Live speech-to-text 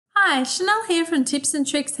Hi, Chanel here from Tips and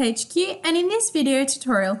Tricks HQ, and in this video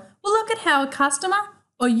tutorial, we'll look at how a customer,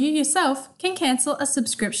 or you yourself, can cancel a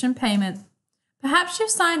subscription payment. Perhaps you've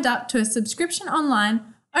signed up to a subscription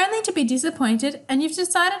online only to be disappointed and you've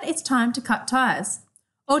decided it's time to cut ties.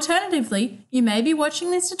 Alternatively, you may be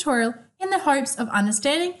watching this tutorial in the hopes of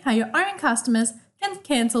understanding how your own customers can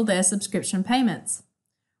cancel their subscription payments.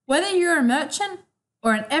 Whether you're a merchant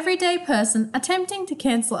or an everyday person attempting to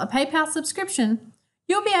cancel a PayPal subscription,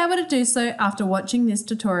 you'll be able to do so after watching this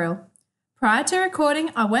tutorial. Prior to recording,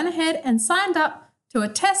 I went ahead and signed up to a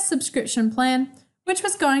test subscription plan, which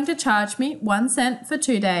was going to charge me 1 cent for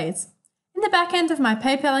 2 days. In the back end of my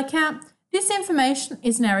PayPal account, this information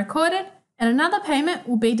is now recorded and another payment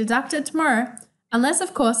will be deducted tomorrow, unless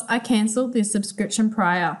of course I cancel this subscription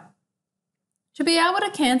prior. To be able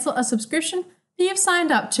to cancel a subscription that you've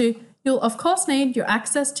signed up to, you'll of course need your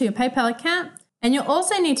access to your PayPal account, and you'll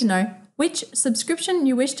also need to know which subscription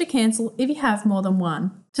you wish to cancel if you have more than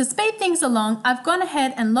one. To speed things along, I've gone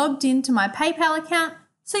ahead and logged into my PayPal account,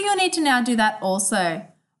 so you'll need to now do that also.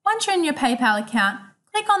 Once you're in your PayPal account,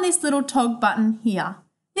 click on this little toggle button here.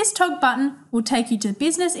 This toggle button will take you to the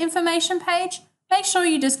business information page. Make sure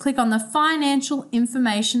you just click on the financial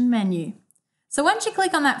information menu. So once you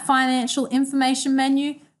click on that financial information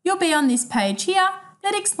menu, you'll be on this page here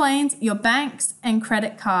that explains your banks and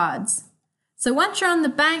credit cards. So once you're on the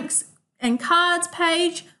banks and cards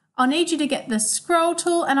page, I'll need you to get the scroll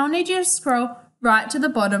tool and I'll need you to scroll right to the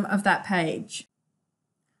bottom of that page.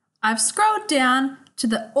 I've scrolled down to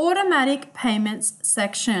the automatic payments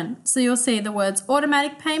section. So you'll see the words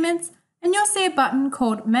automatic payments and you'll see a button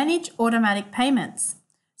called manage automatic payments.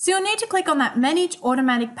 So you'll need to click on that manage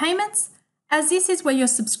automatic payments, as this is where your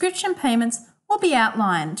subscription payments will be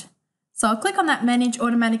outlined. So I'll click on that manage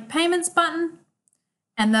automatic payments button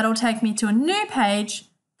and that'll take me to a new page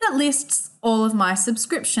that lists all of my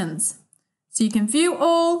subscriptions. So you can view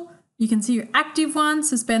all, you can see your active ones,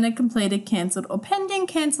 suspended, completed, cancelled or pending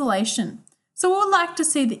cancellation. So we'll like to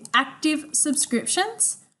see the active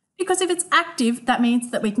subscriptions, because if it's active, that means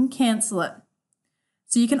that we can cancel it.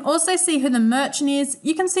 So you can also see who the merchant is,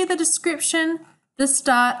 you can see the description, the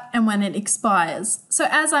start and when it expires. So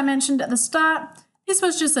as I mentioned at the start, this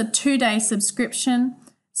was just a 2-day subscription,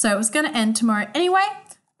 so it was going to end tomorrow anyway,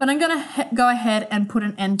 but I'm going to go ahead and put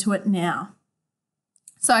an end to it now.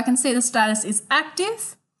 So I can see the status is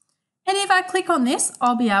active, and if I click on this,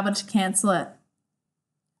 I'll be able to cancel it.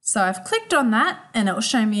 So I've clicked on that and it'll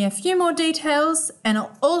show me a few more details and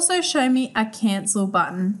it'll also show me a cancel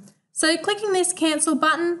button. So clicking this cancel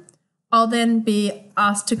button, I'll then be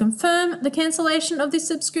asked to confirm the cancellation of this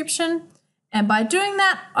subscription, and by doing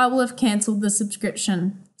that, I will have cancelled the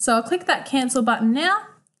subscription. So I'll click that cancel button now.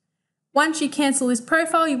 Once you cancel this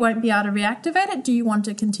profile, you won't be able to reactivate it. Do you want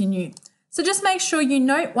to continue? So just make sure you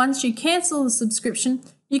note once you cancel the subscription,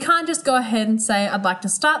 you can't just go ahead and say, I'd like to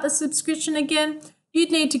start the subscription again.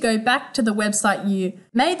 You'd need to go back to the website you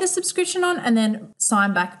made the subscription on and then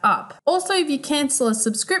sign back up. Also, if you cancel a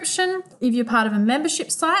subscription, if you're part of a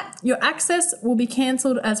membership site, your access will be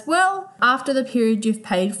cancelled as well after the period you've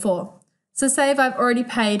paid for. So say if I've already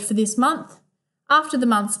paid for this month, after the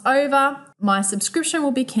month's over, my subscription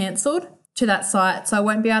will be cancelled to that site, so I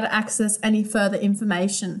won't be able to access any further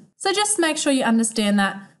information. So just make sure you understand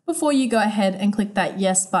that before you go ahead and click that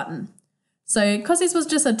yes button. So because this was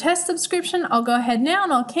just a test subscription, I'll go ahead now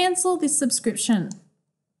and I'll cancel this subscription.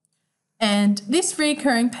 And this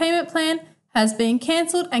recurring payment plan has been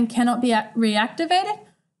cancelled and cannot be reactivated.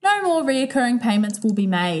 No more recurring payments will be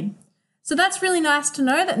made. So that's really nice to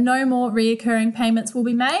know that no more recurring payments will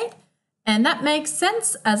be made. And that makes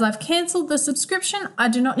sense, as I've cancelled the subscription, I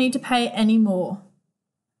do not need to pay any more.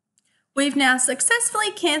 We've now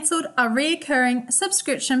successfully cancelled a recurring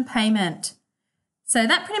subscription payment. So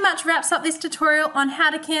that pretty much wraps up this tutorial on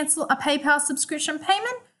how to cancel a PayPal subscription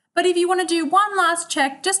payment. But if you want to do one last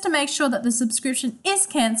check just to make sure that the subscription is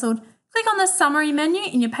cancelled, click on the summary menu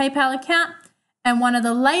in your PayPal account, and one of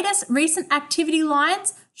the latest recent activity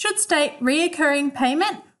lines should state reoccurring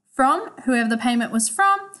payment from whoever the payment was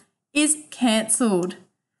from is cancelled.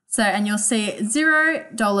 So, and you'll see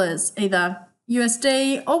 $0, either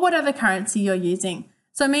USD or whatever currency you're using.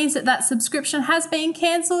 So it means that that subscription has been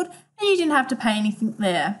cancelled and you didn't have to pay anything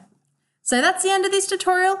there. So that's the end of this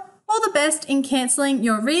tutorial. All the best in cancelling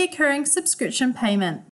your reoccurring subscription payment.